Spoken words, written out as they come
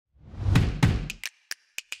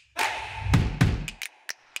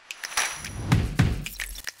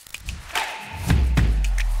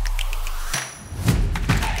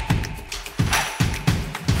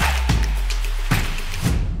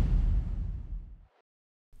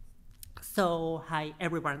So, hi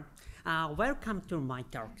everyone. Welcome to my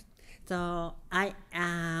talk. So,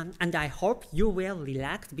 I hope you will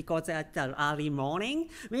relax because it's early morning.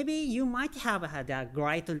 Maybe you might have had a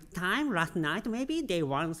great time last night. Maybe day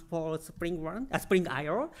one for spring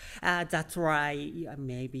IO. That's why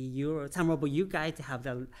maybe some of you guys have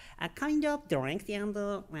a kind of drinks and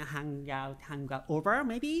hang out over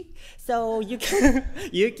maybe. So you can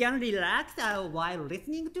you can relax while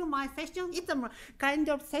listening to my session. It's a kind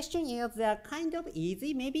of session is kind of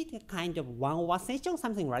easy, maybe kind of one session,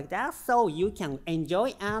 something like that. So you can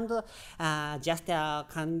enjoy and just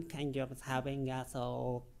kind of having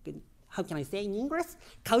how can I say in English,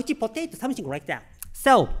 couchy potato, something like that.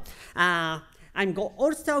 So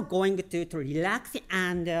also going to relax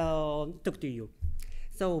and talk to you.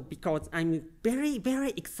 So because I'm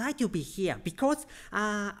very excited to be here because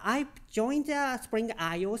I've joined Spring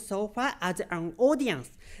IO so far as an audience,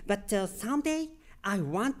 but someday I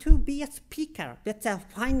want to be a speaker. But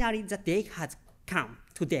finally the day has come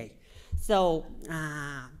today. So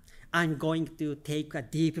I'm going to take a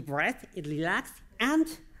deep breath, relax, and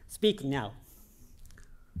speak now.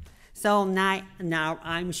 So now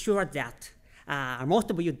I'm sure that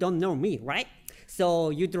most of you don't know me, right?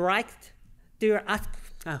 So you'd like to ask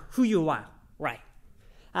who you are, right?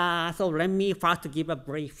 So let me first give a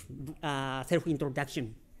brief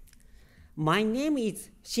self-introduction. My name is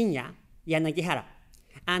Shinya Yanagihara,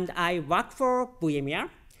 and I work for VMware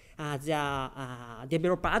as a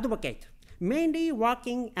developer advocate, mainly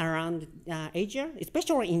working around Asia,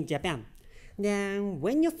 especially in Japan. Then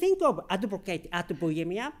when you think of advocate at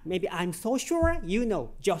VMware, maybe I'm so sure you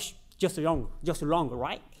know Josh Long,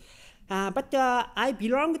 right? But I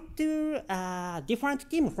belong to a different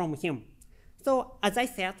team from him. So as I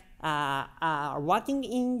said, working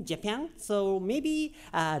in Japan, so maybe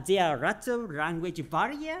there are lots of language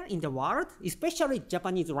barrier in the world, especially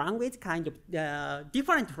Japanese language kind of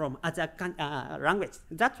different from other language.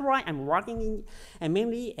 That's why I'm working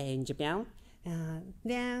mainly in Japan.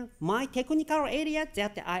 Then my technical area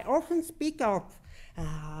that I often speak of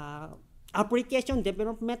application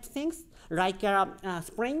development things like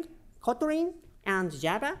Spring, Kotlin, and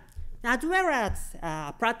Java, as well as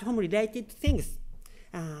platform-related things,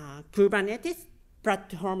 Kubernetes,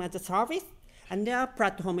 platform as a service, and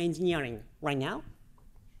platform engineering right now.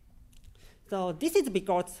 So this is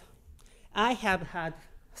because I have had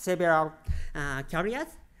several careers,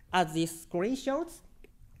 as these screenshots,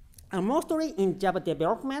 mostly in Java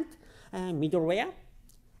development, middleware,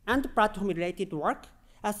 and platform-related work.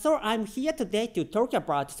 So I'm here today to talk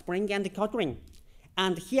about Spring and Kotlin.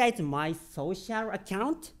 And here is my social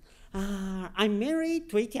account. I mainly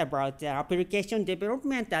tweet about application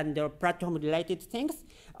development and platform-related things.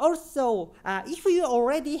 Also, if you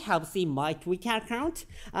already have seen my Twitter account,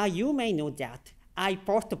 you may know that I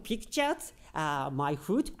post pictures, my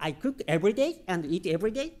food I cook every day and eat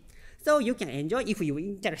every day. So you can enjoy if you're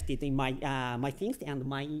interested in my things and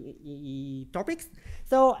my topics.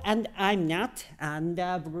 So, and I'm not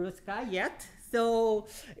under blue sky yet. So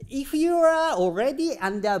if you are already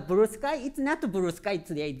under blue sky, it's not blue sky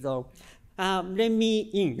today though. Let me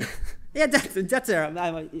in. Yeah, that's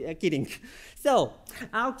I'm kidding. So,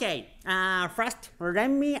 okay, first let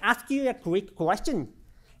me ask you a quick question.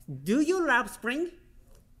 Do you love Spring?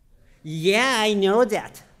 Yeah, I know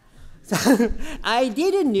that. So I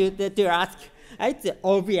didn't need to ask. It's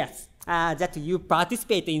obvious that you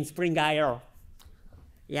participate in Spring IO.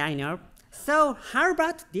 Yeah, I know. So how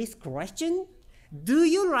about this question? Do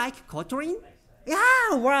you like Kotlin?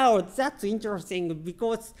 Yeah, wow, that's interesting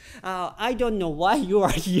because I don't know why you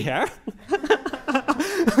are here.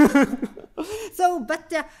 So,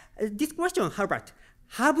 but this question, Herbert,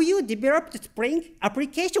 have you developed Spring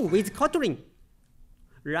application with Kotlin?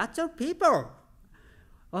 Lots of people.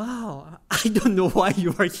 Oh, I don't know why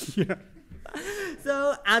you are here.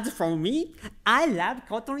 So, as for me, I love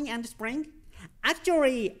Kotlin and Spring.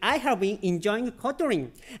 Actually, I have been enjoying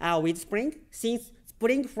Kotlin with Spring since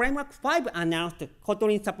Spring Framework 5 announced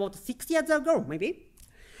Kotlin support 6 years ago, maybe.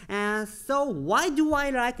 So why do I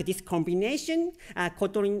like this combination,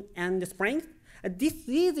 Kotlin and Spring? This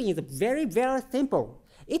reason is very simple.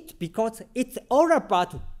 It's because it's all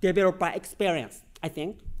about developer experience, I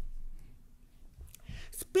think.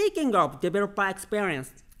 Speaking of developer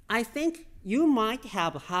experience, I think you might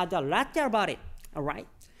have heard a lot about it, all right?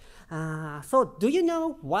 So do you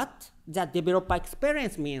know what the developer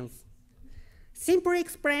experience means? Simply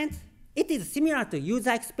explained, it is similar to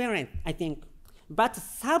user experience, I think. But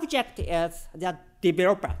subject is the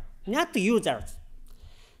developer, not the users.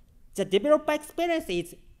 The developer experience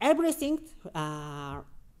is everything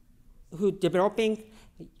who developing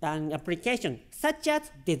an application, such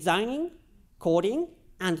as designing, coding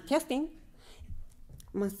and testing,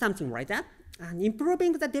 something like that. And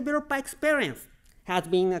improving the developer experience has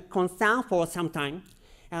been a concern for some time,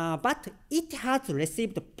 but it has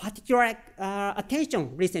received particular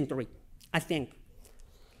attention recently, I think.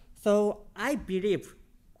 So I believe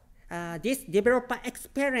this developer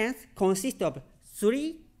experience consists of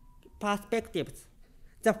three perspectives.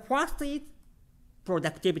 The first is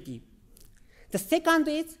productivity. The second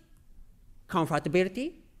is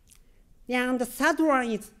comfortability. And the third one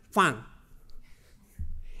is fun.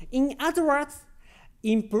 In other words,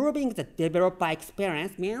 improving the developer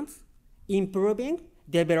experience means improving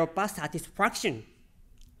developer satisfaction.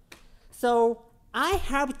 So I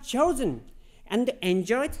have chosen and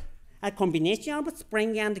enjoyed a combination of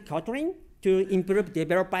Spring and Kotlin to improve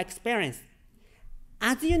developer experience.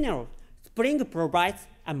 As you know, Spring provides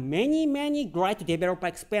a many great developer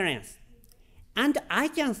experience. And I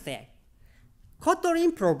can say,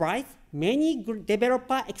 Kotlin provides many good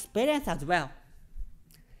developer experience as well.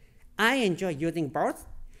 I enjoy using both,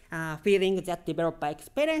 feeling that developer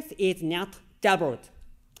experience is not doubled,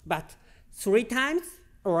 but 3 times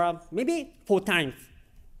or maybe 4 times.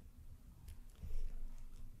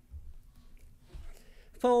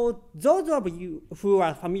 For those of you who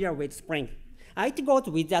are familiar with Spring, it goes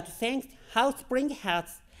without saying how Spring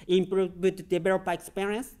has improved developer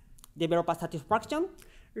experience, developer satisfaction.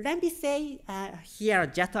 Let me say here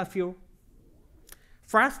just a few.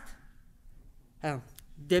 First,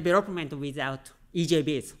 development without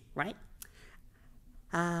EJBs, right?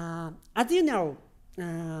 As you know,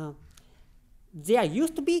 there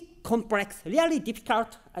used to be complex, really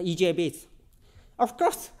difficult EJBs. Of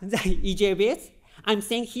course, the EJBs I'm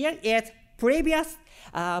saying here is previous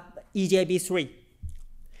EJB 3.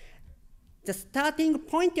 The starting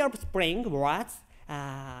point of Spring was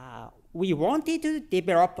we wanted to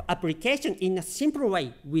develop application in a simple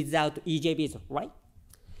way without EJBs, right?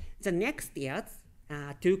 The next is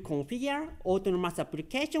to configure autonomous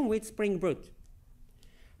application with Spring Boot.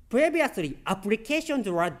 Previously, applications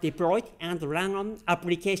were deployed and run on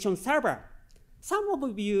application server. Some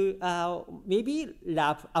of you maybe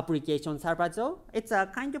love application server though. It's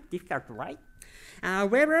kind of difficult, right?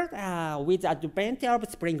 However, with the advent of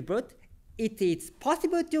Spring Boot, it is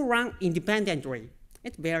possible to run independently.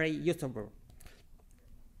 It's very useful.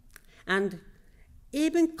 And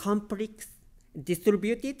even complex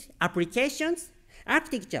distributed applications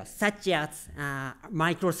architecture such as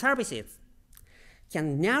microservices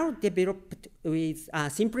can now develop with,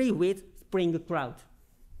 simply with Spring Cloud.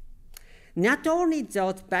 Not only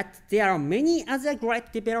those, but there are many other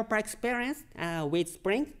great developer experience with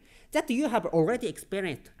Spring that you have already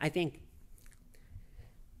experienced, I think.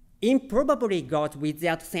 It probably goes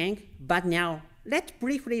without saying, but now let's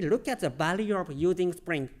briefly look at the value of using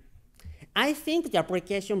Spring. I think the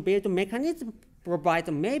application build mechanism provides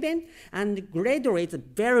Maven and Gradle is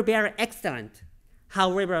very excellent.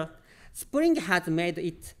 However, Spring has made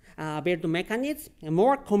its build mechanism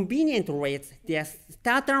more convenient with the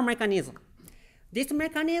starter mechanism. This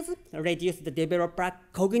mechanism reduces the developer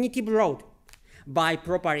cognitive load by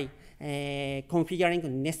properly configuring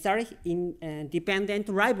necessary independent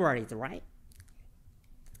libraries, right?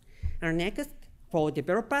 And next, for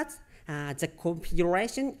developers, the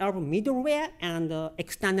configuration of middleware and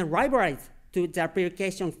external libraries to the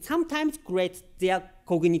application sometimes creates their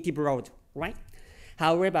cognitive load, right?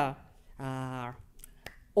 However,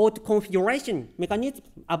 auto-configuration mechanism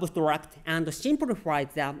abstract and simplify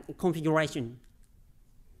the configuration.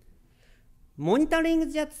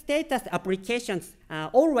 Monitoring the status applications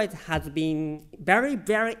always has been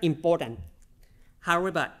very important.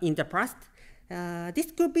 However, in the past,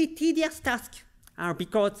 this could be tedious task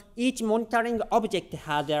because each monitoring object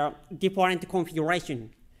has a different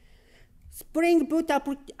configuration. Spring Boot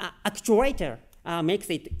Actuator makes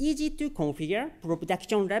it easy to configure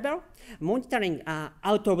production level monitoring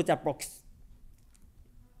out of the box.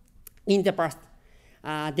 In the past,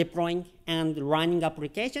 deploying and running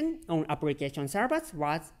application on application servers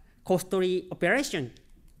was costly operation.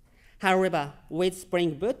 However, with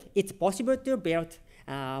Spring Boot, it's possible to build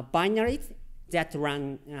binaries that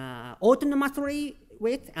run autonomously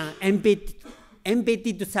with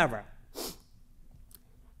embedded server.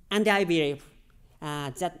 And I believe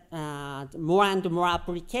that more and more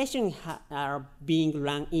applications are being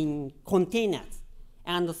run in containers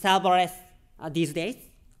and serverless these days.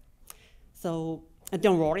 So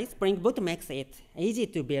don't worry, Spring Boot makes it easy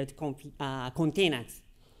to build containers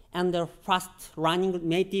and fast running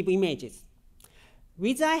native images.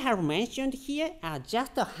 Which I have mentioned here are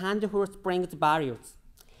just a handful of Spring's values.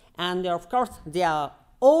 And of course, they are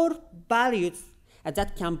all values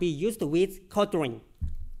that can be used with Kotlin.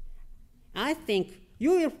 I think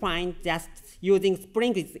you will find that using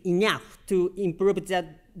Spring is enough to improve the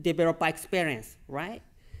developer experience, right?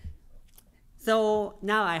 So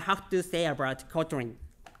now I have to say about Kotlin.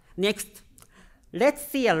 Next, let's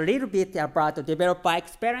see a little bit about the developer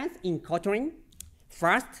experience in Kotlin.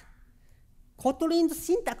 First, Kotlin's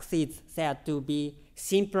syntax is said to be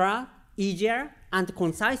simpler, easier, and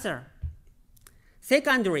conciser.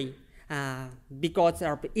 Secondly, because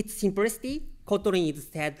of its simplicity, Kotlin is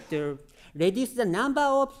said to reduce the number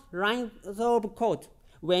of lines of code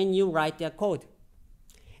when you write a code.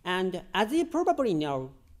 And as you probably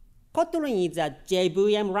know, Kotlin is a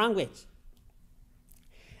JVM language,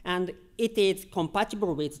 and it is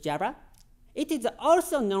compatible with Java. It is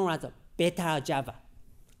also known as Beta Java.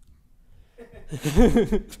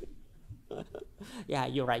 Yeah,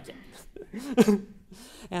 you're right.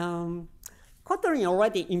 Kotlin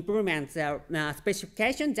already implements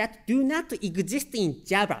specifications that do not exist in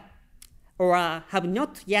Java or have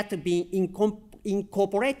not yet been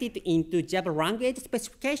incorporated into Java language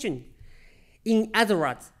specification. In other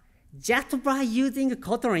words, just by using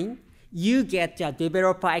Kotlin, you get a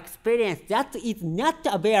developer experience that is not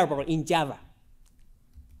available in Java.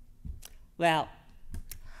 Well,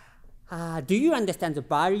 do you understand the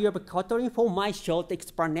value of Kotlin for my short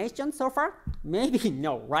explanation so far? Maybe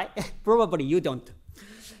no, right? Probably you don't.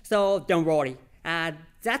 So don't worry.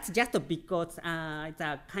 That's just because it's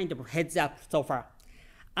a kind of heads up so far.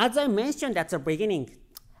 As I mentioned at the beginning,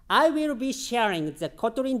 I will be sharing the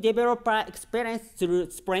Kotlin developer experience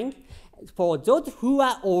through Spring for those who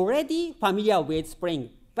are already familiar with Spring.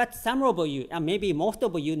 But some of you, maybe most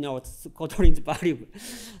of you know Kotlin's value.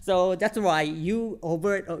 So that's why you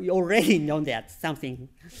already know that something.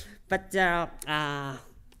 But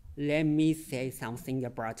let me say something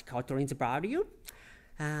about Kotlin's value.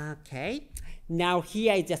 Okay, now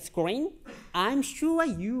here is the screen. I'm sure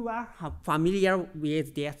you are familiar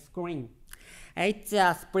with this screen. It's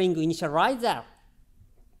a Spring initializer.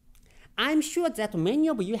 I'm sure that many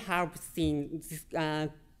of you have seen this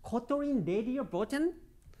Kotlin radio button,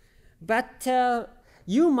 but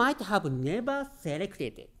you might have never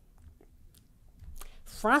selected it.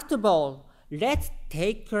 First of all, let's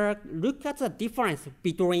take a look at the difference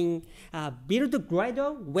between build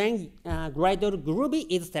Gradle when Gradle Groovy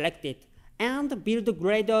is selected and build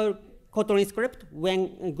Gradle Kotlin script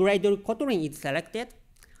when Gradle Kotlin is selected.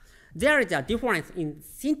 There is a difference in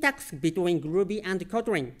syntax between Groovy and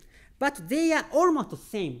Kotlin, but they are almost the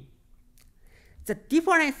same. The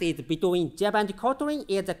difference is between Java and Kotlin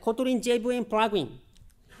is the Kotlin JVM plugin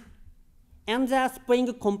and the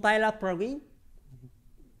Spring compiler plugin.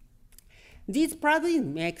 This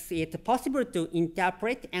plugin makes it possible to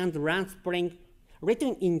interpret and run Spring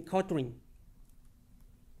written in Kotlin.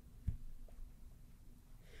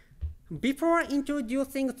 Before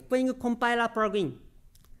introducing Spring compiler plugin,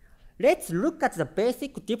 let's look at the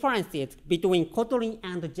basic differences between Kotlin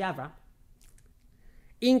and Java.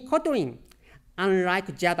 In Kotlin,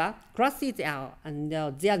 unlike Java, classes are and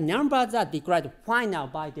their numbers are declared final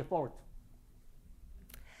by default.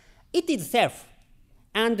 It is safe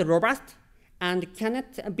and robust and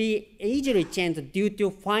cannot be easily changed due to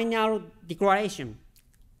final declaration.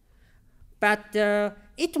 But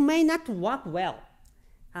it may not work well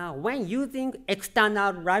when using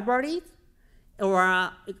external libraries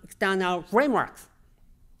or external frameworks.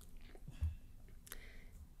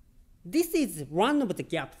 This is one of the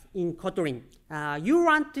gaps in Kotlin.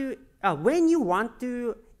 When you want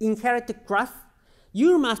to inherit a class,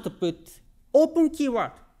 you must put open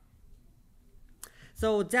keyword.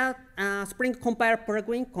 So that Spring compiler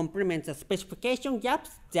plugin complements the specification gaps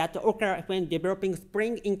that occur when developing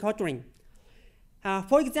Spring in Kotlin.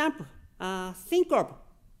 For example, think of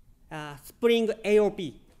Spring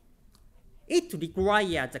AOP. It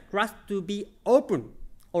requires the class to be open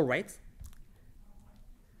always.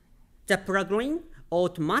 The plugin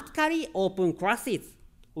automatically opens classes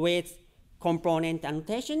with component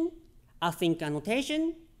annotation, async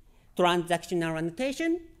annotation, transactional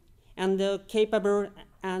annotation, and capable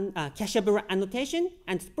and cacheable annotation,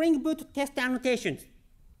 and Spring Boot test annotations.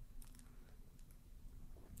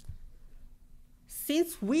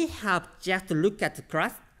 Since we have just looked at the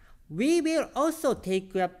class, we will also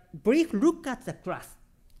take a brief look at the class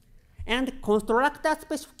and constructor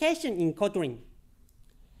specification in Kotlin.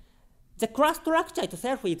 The class structure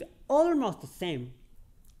itself is almost the same.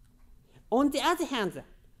 On the other hand, the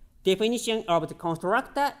definition of the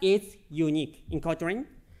constructor is unique in Kotlin.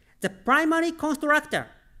 The primary constructor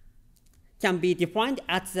can be defined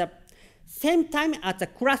at the same time as the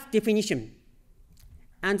class definition,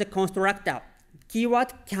 and the constructor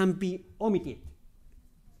keyword can be omitted.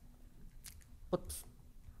 Oops.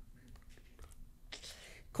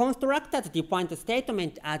 constructors defined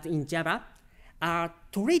statement as in Java are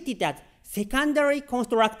treated as secondary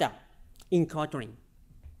constructor in Kotlin.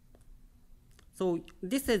 So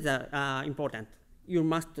this is important. You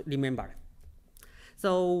must remember.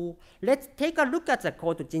 So let's take a look at the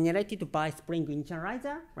code generated by Spring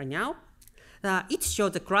Initializer right now. It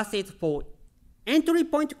shows the classes for entry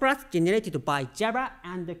point class generated by Java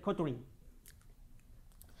and Kotlin.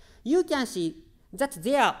 You can see that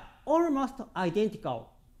they are almost identical.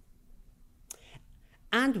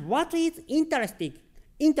 And what is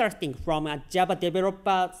interesting from a Java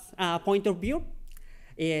developer's point of view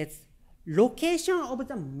is location of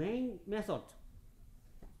the main method.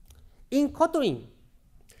 In Kotlin,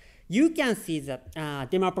 you can see that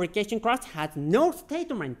demo application class has no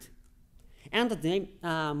statement, and the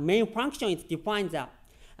main function is defined the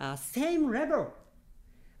same level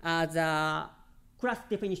as the class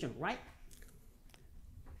definition, right?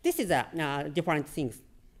 This is a different things.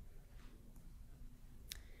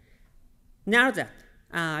 Now that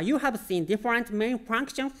you have seen different main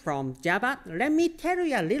functions from Java, let me tell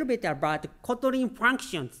you a little bit about Kotlin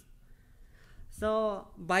functions. So,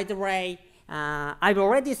 by the way, I've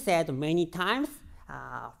already said many times,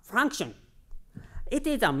 function. It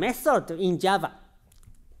is a method in Java.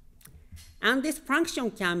 And this function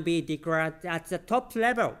can be declared at the top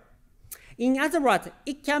level. In other words,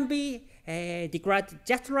 it can be declared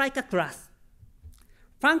just like a class.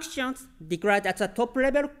 Functions declared at the top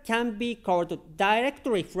level can be called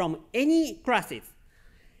directly from any classes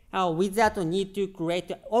without the need to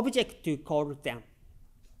create an object to call them.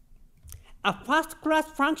 A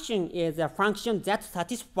first-class function is a function that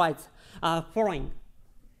satisfies following.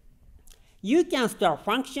 You can store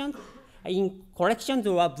functions in collections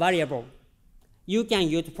or variables. You can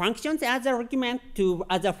use functions as an argument to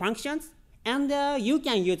other functions, and you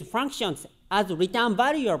can use functions as return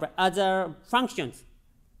value of other functions.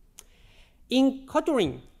 In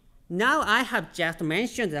Kotlin, now I have just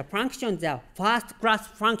mentioned the functions are first-class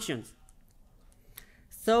functions.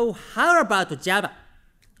 So how about Java?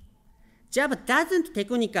 Java doesn't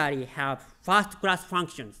technically have first-class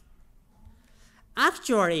functions.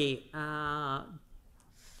 Actually,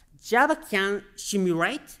 Java can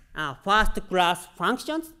simulate first-class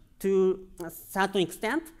functions to a certain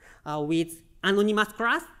extent with anonymous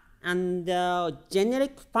class and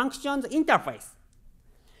generic functions interface.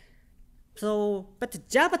 So, but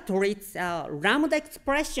Java treats lambda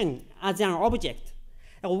expression as an object,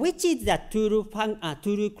 which is the true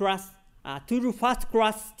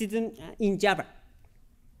first-class citizen in Java.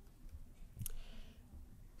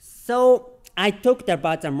 So I talked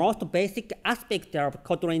about the most basic aspect of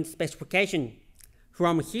Kotlin specification.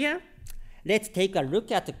 From here, let's take a look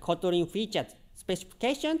at the Kotlin features,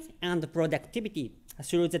 specifications, and productivity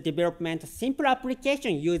through the development of simple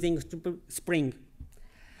application using Spring.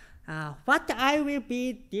 What I will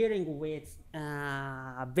be dealing with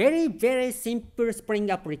very simple Spring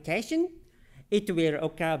application. It will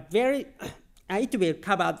cover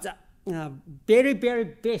the very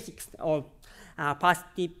basics of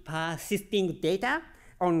persisting data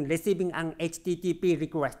on receiving an HTTP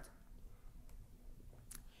request.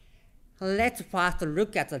 Let's first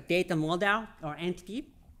look at the data model or entity.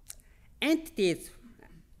 Entities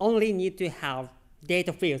only need to have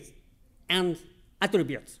data fields and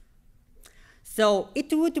attributes. So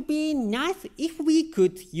it would be nice if we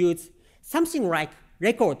could use something like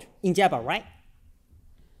record in Java, right?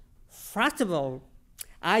 First of all,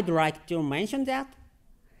 I'd like to mention that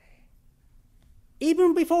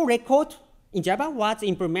even before record in Java was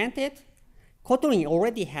implemented, Kotlin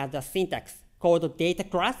already had a syntax called data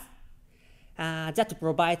class that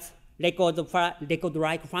provides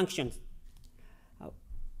record-like functions.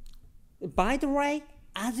 By the way,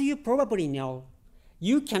 as you probably know,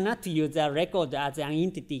 you cannot use a record as an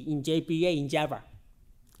entity in JPA in Java.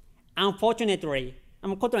 Unfortunately,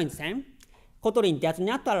 Kotlin is the same. Kotlin does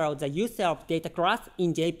not allow the use of data class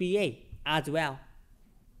in JPA as well.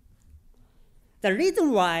 The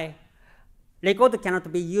reason why record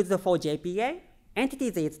cannot be used for JPA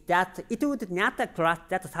entities is that it would not a class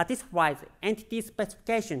that satisfies entity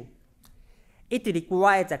specification. It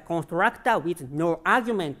requires a constructor with no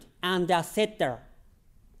argument and a setter.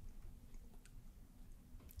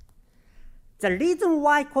 The reason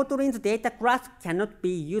why Kotlin's data class cannot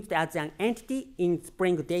be used as an entity in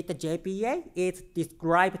Spring Data JPA is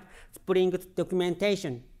described in Spring's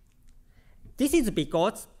documentation. This is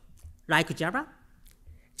because, like Java,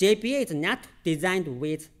 JPA is not designed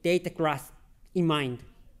with data class in mind.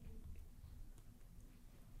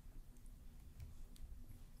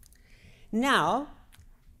 Now,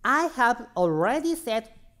 I have already said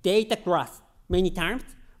data class many times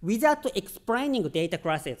without explaining data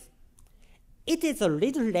classes. It is a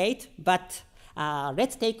little late, but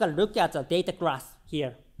let's take a look at the data class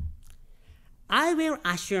here. I will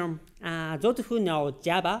assume those who know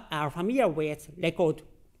Java are familiar with record.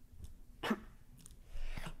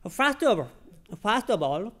 First of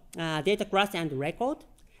all, data class and record,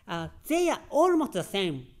 they are almost the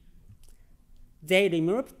same. They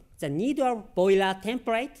removed the need of boiler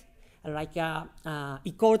template like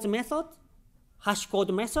equals method, hash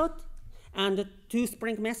code method, and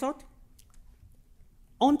toSpring method.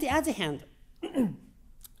 On the other hand,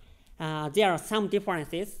 there are some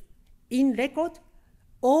differences. In record,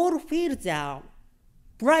 all fields are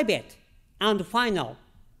private and final.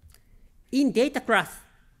 In data class,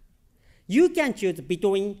 you can choose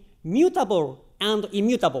between mutable and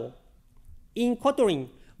immutable. In Kotlin,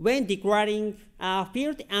 when declaring a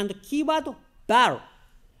field and keyword var,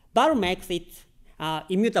 var makes it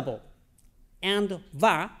immutable, and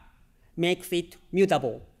var makes it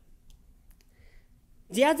mutable.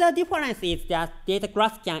 The other difference is that data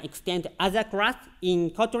class can extend other class in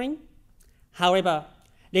Kotlin. However,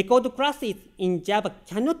 record classes in Java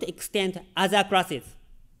cannot extend other classes.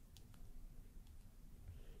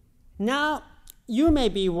 Now, you may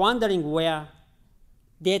be wondering where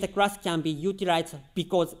data class can be utilized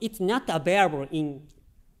because it's not available in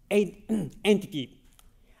entity.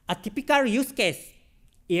 A typical use case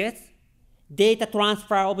is data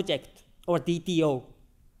transfer object, or DTO.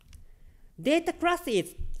 Data class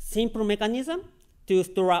is simple mechanism to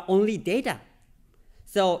store only data,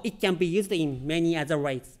 so it can be used in many other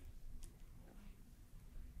ways.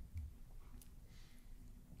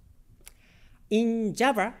 In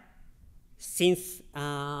Java, since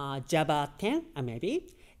Java 10, maybe,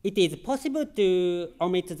 it is possible to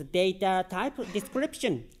omit the data type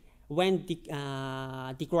description when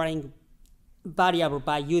declaring variable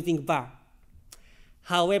by using var.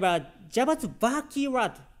 However, Java's var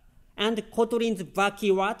keyword and Kotlin's var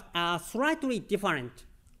keyword are slightly different.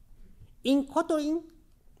 In Kotlin,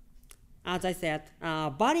 as I said,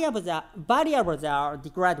 variables are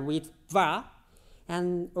declared with var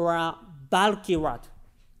or val keyword.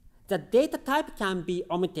 The data type can be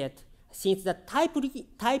omitted since the type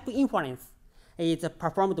inference is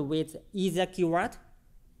performed with either keyword.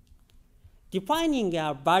 Defining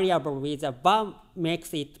a variable with a var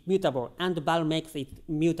makes it mutable and val makes it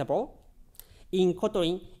mutable. In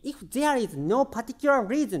Kotlin, if there is no particular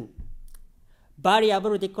reason,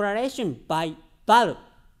 variable declaration by val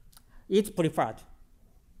is preferred.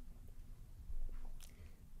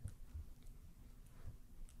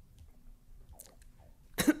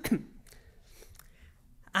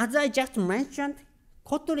 As I just mentioned,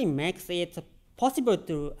 Kotlin makes it possible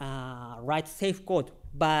to write safe code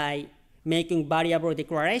by making variable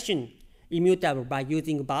declaration immutable by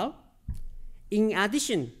using val. In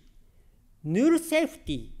addition, null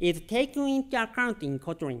safety is taken into account in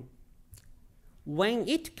Kotlin. When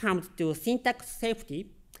it comes to syntax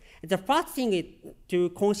safety, the first thing is to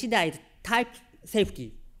consider is type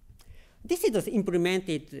safety. This is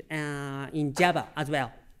implemented in Java as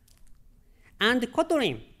well. And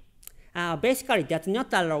Kotlin basically does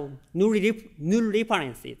not allow null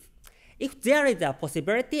references. If there is a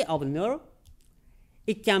possibility of null,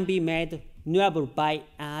 it can be made nullable by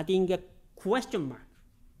adding a question mark.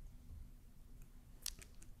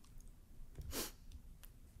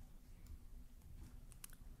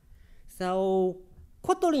 So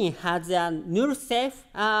Kotlin has a null safe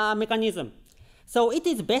mechanism. So it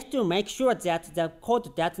is best to make sure that the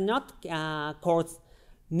code does not cause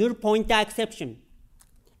null pointer exception.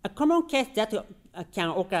 A common case that can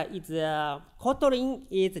occur is Kotlin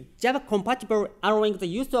is Java compatible, allowing the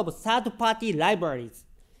use of third-party libraries.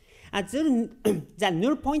 The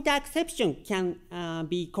null pointer exception can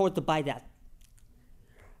be caused by that.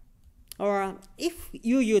 Or if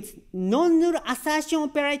you use non-null assertion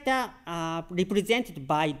operator represented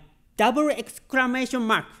by double exclamation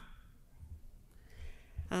mark,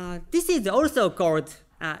 this is also called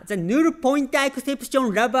the null pointer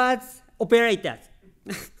exception lovers operators.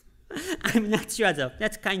 I'm not sure though,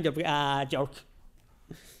 that's kind of a joke.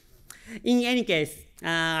 In any case,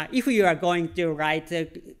 if you are going to write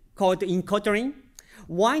code in Kotlin,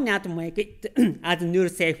 why not make it as null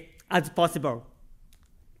safe as possible?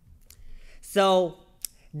 So,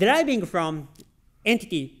 deriving from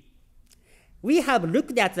entity, we have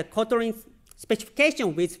looked at the Kotlin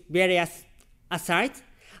specification with various asides.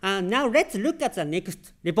 Now let's look at the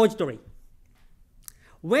next repository.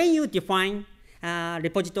 When you define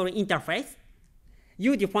repository interface,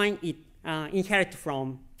 you define it inherit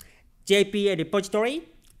from JPA repository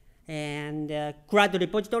and CRUD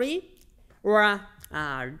repository or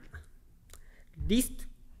list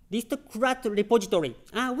list CRUD repository,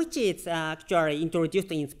 which is actually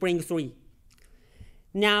introduced in Spring 3.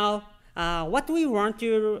 Now, what we want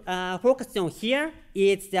to focus on here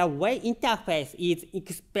is the way interface is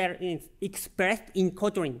expressed in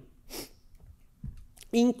Kotlin.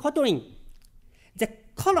 In Kotlin, the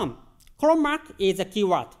column mark is a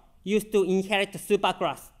keyword used to inherit the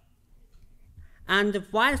superclass. And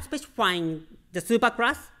while specifying the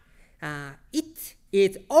superclass, it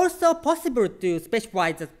is also possible to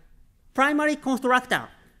specify the primary constructor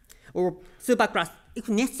or superclass if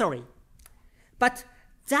necessary. But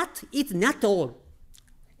that is not all.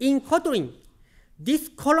 In Kotlin, this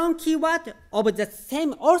column keyword of the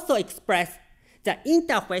same also expresses the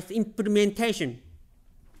interface implementation.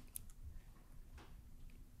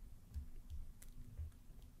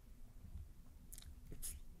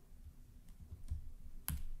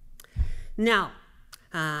 Now,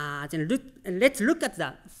 let's look at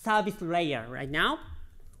the service layer right now.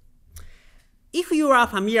 If you are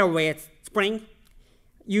familiar with Spring,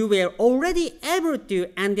 you will already able to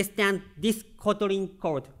understand this Kotlin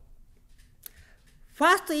code.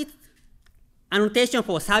 First is annotation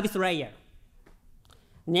for service layer.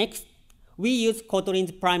 Next, we use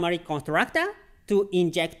Kotlin's primary constructor to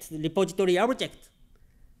inject the repository object.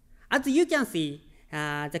 As you can see,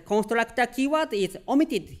 the constructor keyword is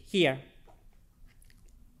omitted here.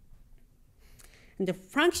 And the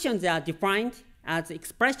functions are defined as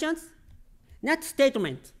expressions, not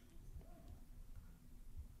statements.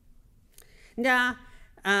 In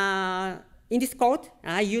this code,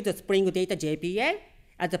 I use the Spring Data JPA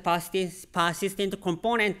as a persistent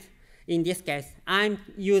component. In this case, I'm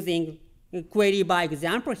using a query by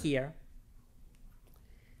example here.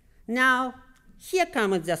 Now, here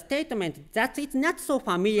comes the statement that is not so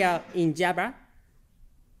familiar in Java.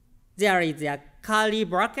 There is a curly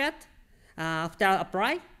bracket after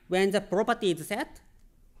apply when the property is set.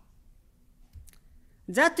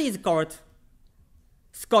 That is called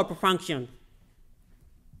scope function.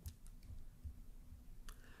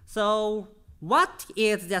 So what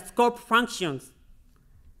is the scope functions?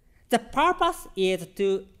 The purpose is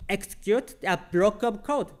to execute a block of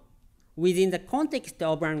code within the context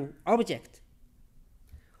of an object.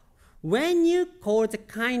 When you call the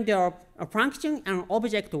kind of a function an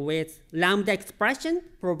object with lambda expression,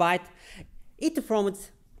 provide it from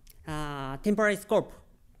temporary scope.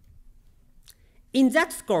 In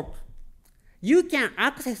that scope, you can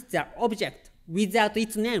access the object without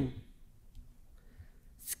its name.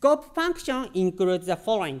 Scope function includes the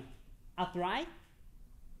following: apply,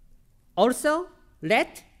 also,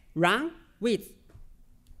 let, run, with.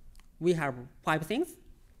 We have 5 things.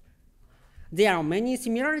 There are many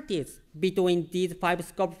similarities between these 5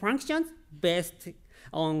 scope functions based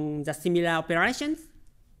on the similar operations.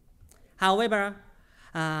 However,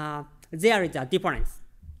 there is a difference,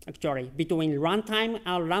 actually, between runtime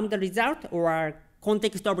and lambda result or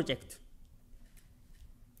context object.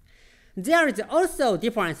 There is also a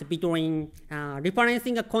difference between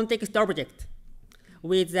referencing a context object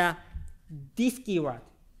with this keyword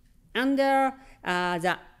and the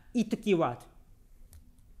it keyword.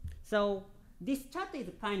 So this chat is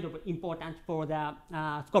kind of important for the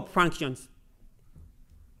scope functions.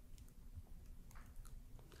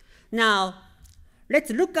 Now,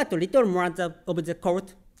 let's look at a little more of the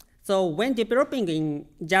code. So when developing in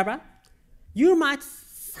Java, you might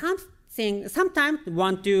sometimes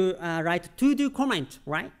want to write to-do comment,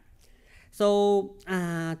 right? So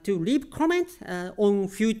to leave comments on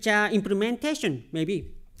future implementation,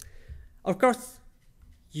 maybe. Of course,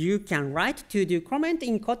 you can write to-do comment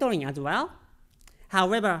in Kotlin as well.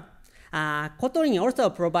 However, Kotlin also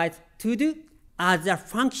provides to-do as a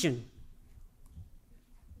function.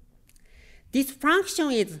 This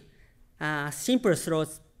function is simple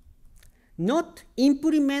throws, not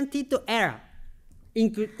implemented error,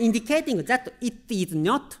 indicating that it is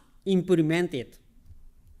not implemented.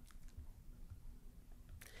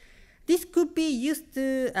 This could be used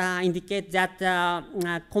to indicate that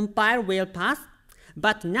compile will pass,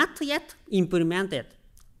 but not yet implemented.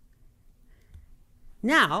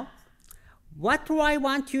 Now, what I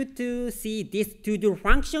want you to see this to-do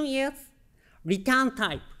function is return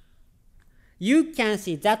type. You can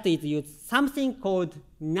see that it uses something called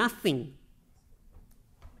nothing.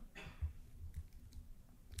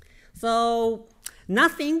 So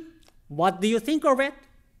nothing, what do you think of it?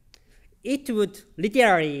 It would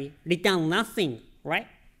literally return nothing, right?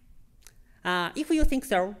 If you think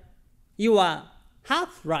so, you are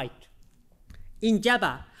half right. In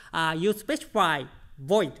Java, you specify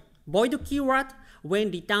void keyword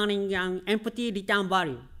when returning an empty return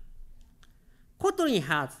value. Kotlin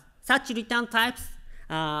has such return types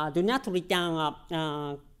do not return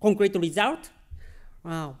concrete result.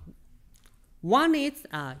 One is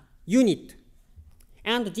unit,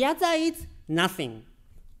 and the other is nothing.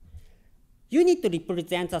 Unit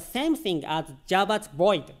represents the same thing as Java's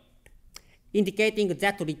void, indicating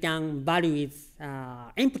that return value is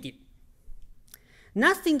empty.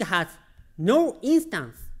 Nothing has no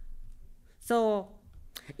instance. So,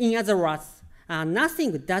 in other words,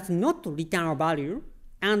 nothing does not return a value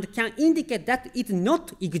and can indicate that it does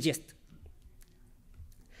not exist.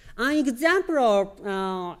 An example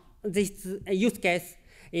of this use case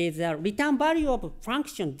is a return value of a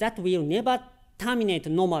function that will never terminate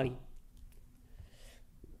normally.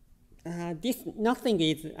 This nothing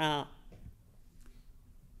is a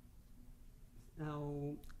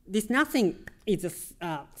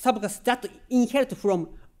subclass that inherits from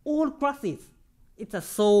all classes. It's a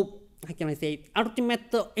how can I say it,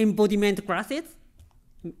 ultimate embodiment classes.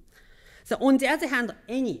 So on the other hand,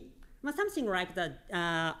 something like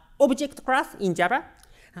the object class in Java,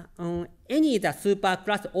 any is a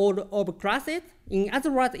superclass all of classes. In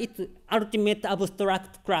other words, it's ultimate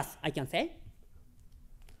abstract class, I can say.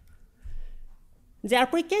 The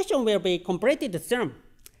application will be completed soon.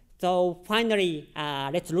 So finally,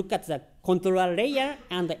 let's look at the controller layer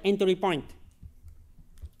and the entry point.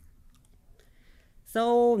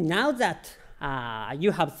 So now that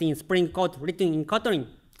you have seen Spring code written in Kotlin,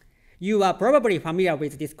 you are probably familiar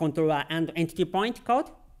with this controller and entity point code.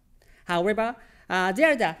 However,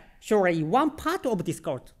 there is surely one part of this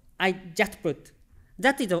code I just put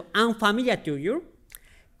that is unfamiliar to you.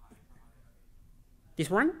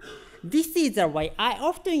 This one. This is the way I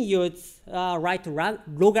often use write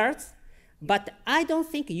loggers, but I don't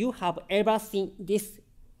think you have ever seen this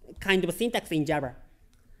kind of syntax in Java.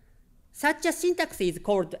 Such a syntax is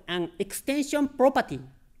called an extension property.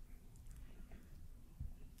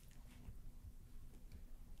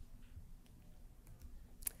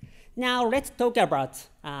 Now let's talk about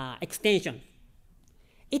extension.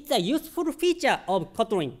 It's a useful feature of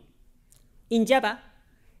Kotlin. In Java,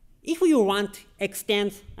 if you want to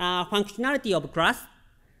extend functionality of class,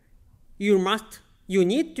 you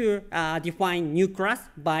need to define new class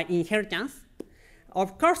by inheritance.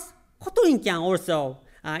 Of course, Kotlin can also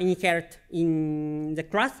inherit in the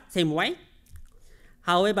class same way.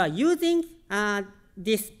 However, using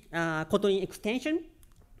this Kotlin extension,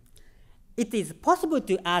 it is possible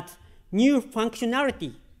to add new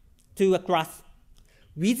functionality to a class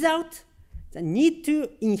without the need to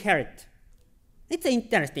inherit. It's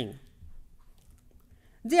interesting.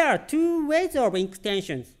 There are two ways of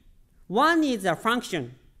extensions. One is a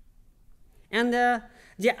function, and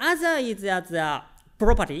the other is as a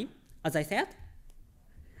property, as I said.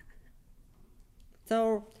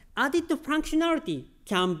 So added functionality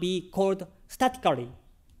can be called statically.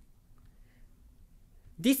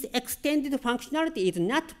 This extended functionality is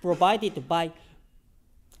not provided by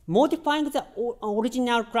modifying the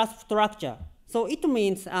original class structure. So it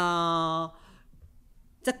means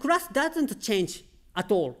the class doesn't change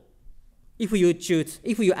at all if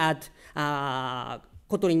you add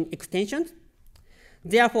Kotlin extensions.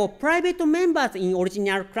 Therefore, private members in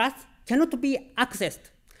original class cannot be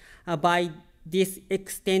accessed by this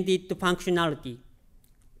extended functionality.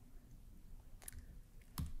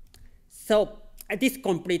 So this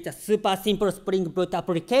completes a super simple Spring Boot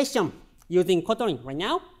application using Kotlin right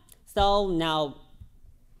now. So now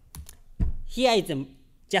here is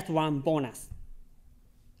just one bonus.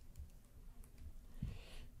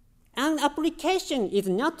 An application is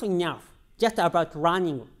not enough just about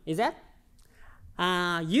running, is it?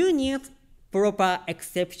 You need proper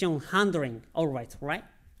exception handling always, right?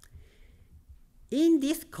 In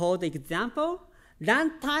this code example,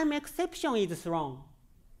 runtime exception is thrown.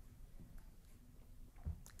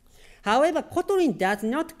 However, Kotlin does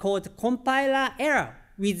not cause compiler error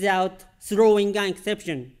without throwing an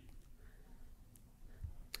exception.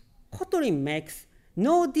 Kotlin makes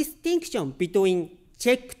no distinction between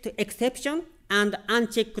checked exception and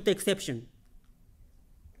unchecked exception.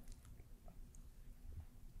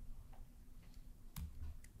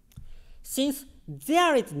 Since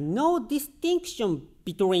there is no distinction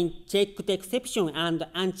between checked exception and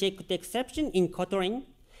unchecked exception in Kotlin,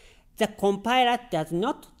 the compiler does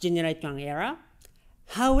not generate an error.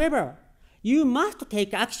 However, you must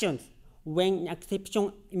take actions when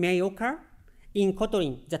exception may occur. In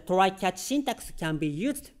Kotlin, the try-catch syntax can be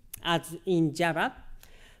used as in Java.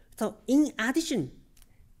 So in addition,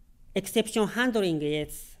 exception handling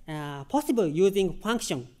is possible using a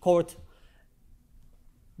function called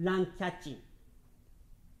run catching.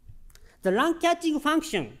 The run catching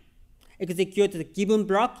function executes the given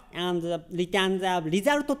block and returns a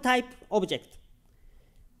result type object.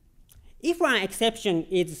 If an exception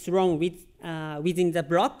is thrown within the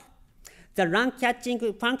block, the run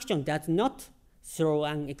catching function does not throw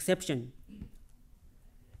an exception.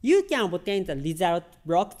 You can obtain the result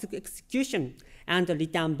block's execution and the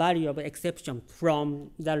return value of exception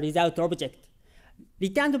from the result object,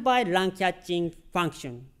 returned by run catching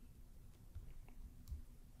function.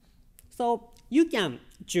 So you can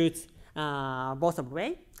choose both of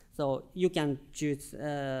way. So you can choose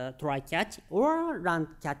try catch or run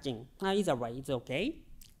catching. Either way, it's okay.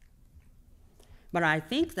 But I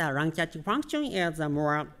think the run catching function is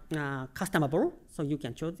more customizable, so you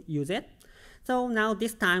can use it. So now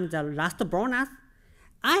this time the last bonus,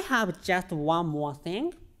 I have just one more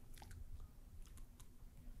thing.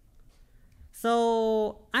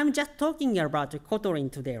 So I'm just talking about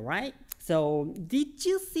Kotlin today, right? So did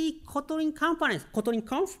you see Kotlin conference, Kotlin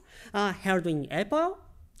Conf held in April?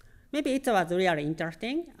 Maybe it was really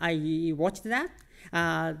interesting. I watched that.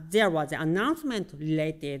 There was an announcement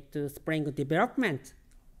related to Spring development.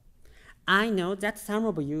 I know that some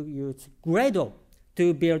of you use Gradle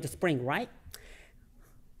to build Spring, right?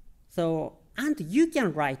 So, and you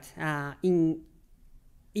can write in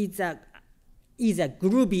either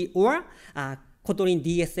Groovy or Kotlin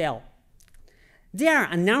DSL. There are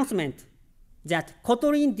announcements that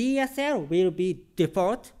Kotlin DSL will be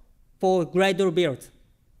default for Gradle builds.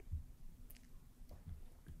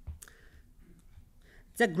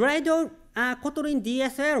 The Gradle Kotlin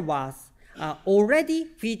DSL was already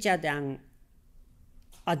featured and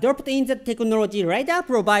adopted in the technology radar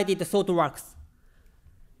provided ThoughtWorks.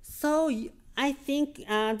 So I think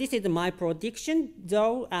this is my prediction,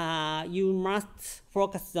 though you must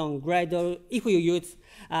focus on Gradle. If you use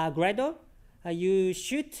Gradle, you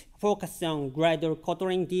should focus on Gradle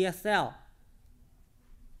Kotlin DSL.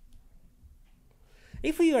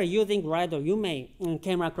 If you are using Gradle, you may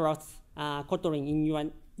come across Kotlin in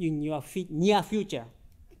your near future.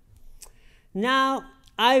 Now,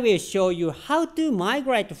 I will show you how to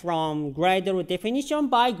migrate from Gradle definition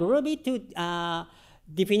by Groovy to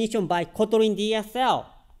definition by Kotlin DSL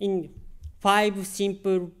in 5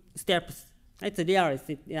 simple steps. It's really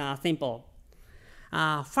simple.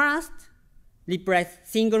 First, replace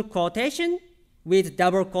single quotation with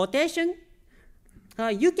double quotation.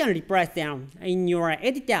 You can replace them in your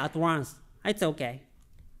editor at once. It's okay.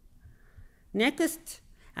 Next,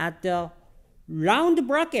 at the round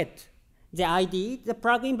bracket, the ID, the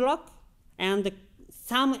plugin block, and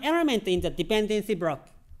some element in the dependency block.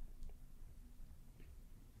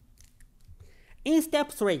 In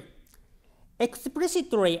step 3,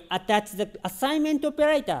 explicitly attach the assignment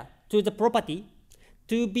operator to the property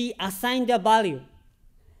to be assigned a value.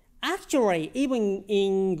 Actually, even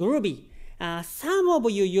in Groovy, some of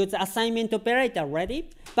you use assignment operator already,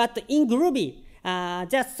 but in Groovy,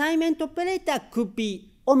 the assignment operator could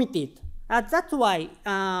be omitted. That's why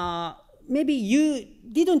maybe you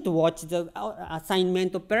didn't watch the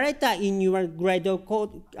assignment operator in your Gradle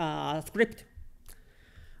code script.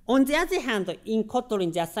 On the other hand, in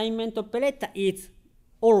Kotlin, the assignment operator is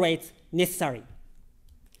always necessary.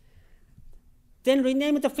 Then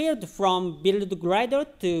rename the field from build Gradle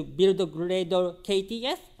to build Gradle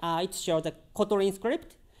KTS. It shows the Kotlin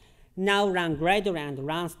script. Now run Gradle and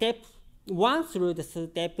run step 1 through the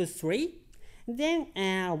step 3. Then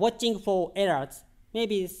watching for errors.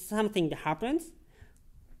 Maybe something happens.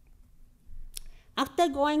 After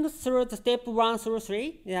going through the step 1 through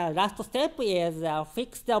 3, the last step is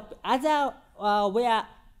fix the other where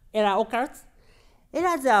error occurs.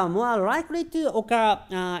 Errors are more likely to occur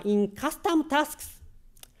in custom tasks.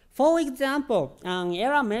 For example, an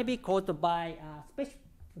error may be caused by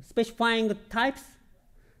specifying types.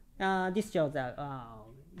 This shows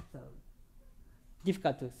it's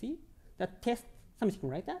difficult to see. The test, something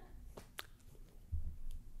like that.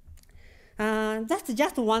 That's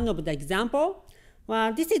just one of the examples.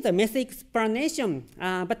 This is a messy explanation,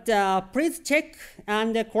 but please check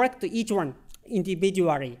and correct each one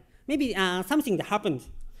individually. Maybe something happened,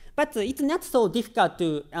 but it's not so difficult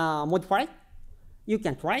to modify. You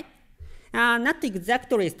can try. Not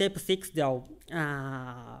exactly step 6 though,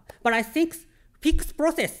 but I think fixed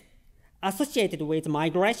process associated with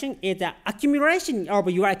migration is the accumulation of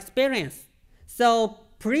your experience. So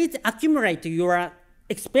please accumulate your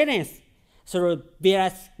experience through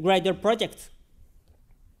various Gradle projects.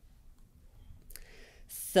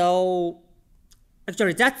 So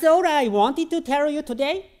actually that's all I wanted to tell you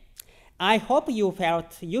today. I hope you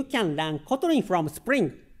felt you can learn Kotlin from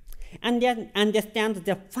Spring and then understand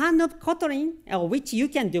the fun of Kotlin, which you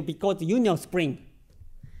can do because you know Spring.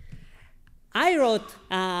 I wrote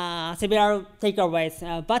several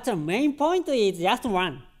takeaways, but the main point is just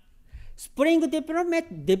one. Spring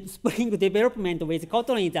development with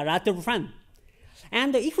Kotlin is a lot of fun.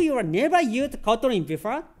 And if you have never used Kotlin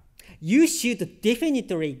before, you should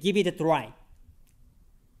definitely give it a try.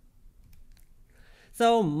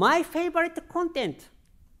 So my favorite content,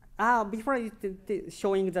 before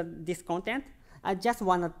showing this content, I just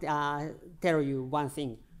want to tell you one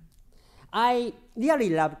thing. I really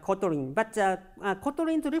love Kotlin, but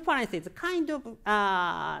Kotlin's references kind of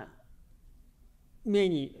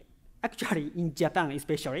many, actually in Japan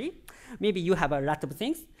especially. Maybe you have a lot of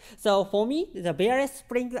things. So for me, the various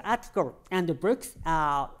Spring articles and books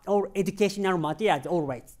are all educational materials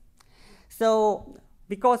always. So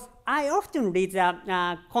because I often read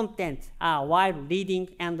the content while reading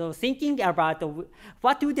and thinking about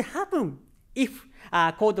what would happen if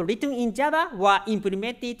code written in Java were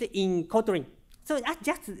implemented in Kotlin. So I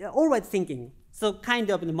just always thinking. So kind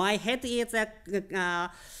of my head is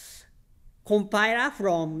a compiler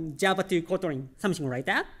from Java to Kotlin, something like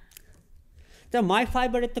that. So my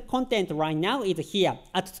favorite content right now is here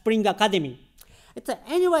at Spring Academy.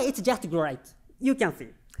 Anyway, it's just great. You can see.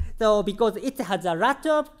 So because it has a lot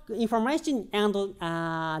of information and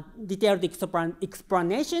detailed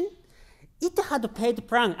explanation, it had a paid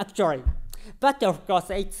plan actually. But of course,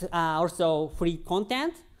 it's also free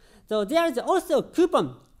content. So there is also a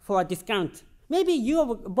coupon for a discount. Maybe you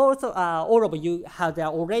both, all of you have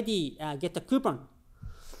already get a coupon.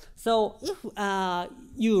 So if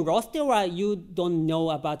you lost or you don't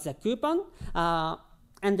know about the coupon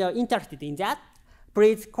and are interested in that,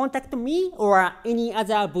 please contact me or any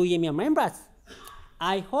other VMware members.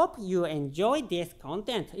 I hope you enjoy this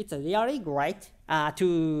content. It's really great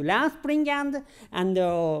to learn Spring and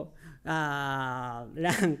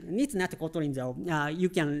it's not Kotlin though. You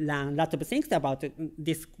can learn a lot of things about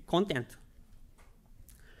this content.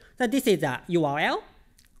 So this is the URL.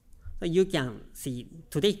 So you can see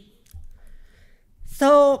today.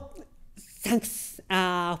 So thanks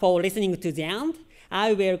for listening to the end.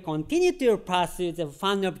 I will continue to pursue the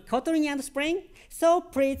fun of Kotlin and Spring. So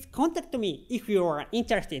please contact me if you are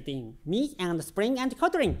interested in me and Spring and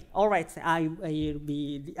Kotlin. All right, I will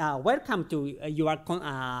be welcome to your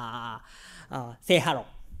say hello.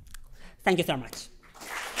 Thank you so much.